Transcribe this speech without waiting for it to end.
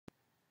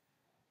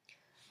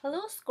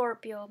Hello,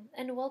 Scorpio,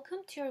 and welcome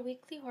to your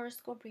weekly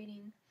horoscope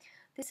reading.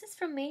 This is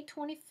from May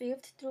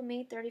 25th through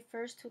May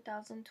 31st,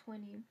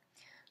 2020.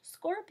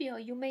 Scorpio,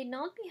 you may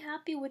not be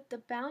happy with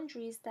the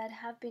boundaries that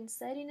have been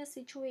set in a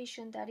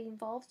situation that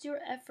involves your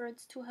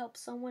efforts to help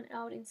someone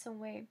out in some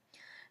way.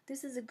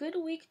 This is a good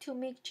week to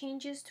make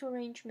changes to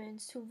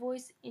arrangements, to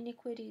voice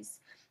inequities,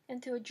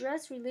 and to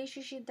address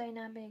relationship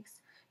dynamics.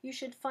 You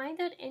should find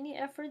that any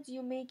efforts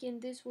you make in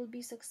this will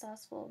be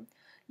successful.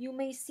 You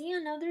may see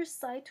another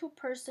side to a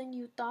person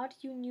you thought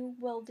you knew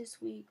well this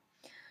week.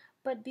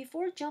 But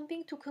before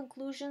jumping to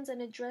conclusions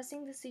and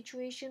addressing the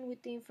situation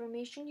with the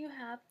information you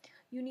have,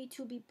 you need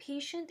to be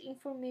patient.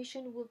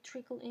 Information will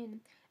trickle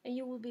in, and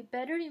you will be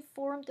better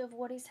informed of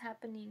what is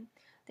happening.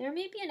 There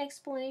may be an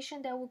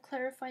explanation that will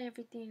clarify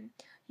everything.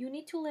 You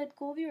need to let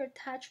go of your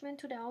attachment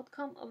to the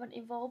outcome of an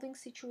evolving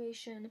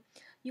situation.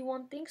 You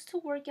want things to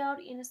work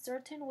out in a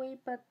certain way,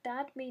 but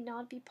that may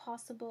not be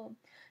possible.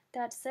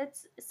 That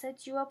sets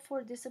you up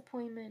for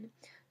disappointment.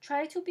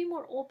 Try to be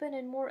more open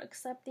and more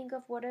accepting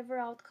of whatever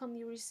outcome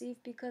you receive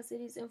because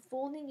it is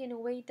unfolding in a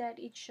way that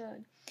it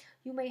should.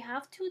 You may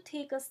have to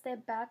take a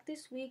step back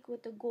this week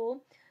with a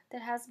goal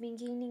that has been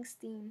gaining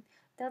steam.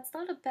 That's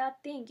not a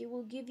bad thing. It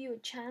will give you a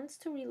chance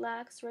to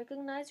relax,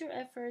 recognize your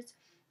efforts,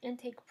 and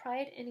take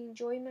pride and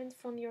enjoyment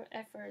from your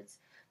efforts.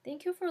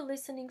 Thank you for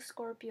listening,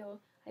 Scorpio.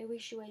 I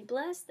wish you a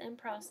blessed and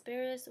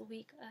prosperous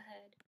week ahead.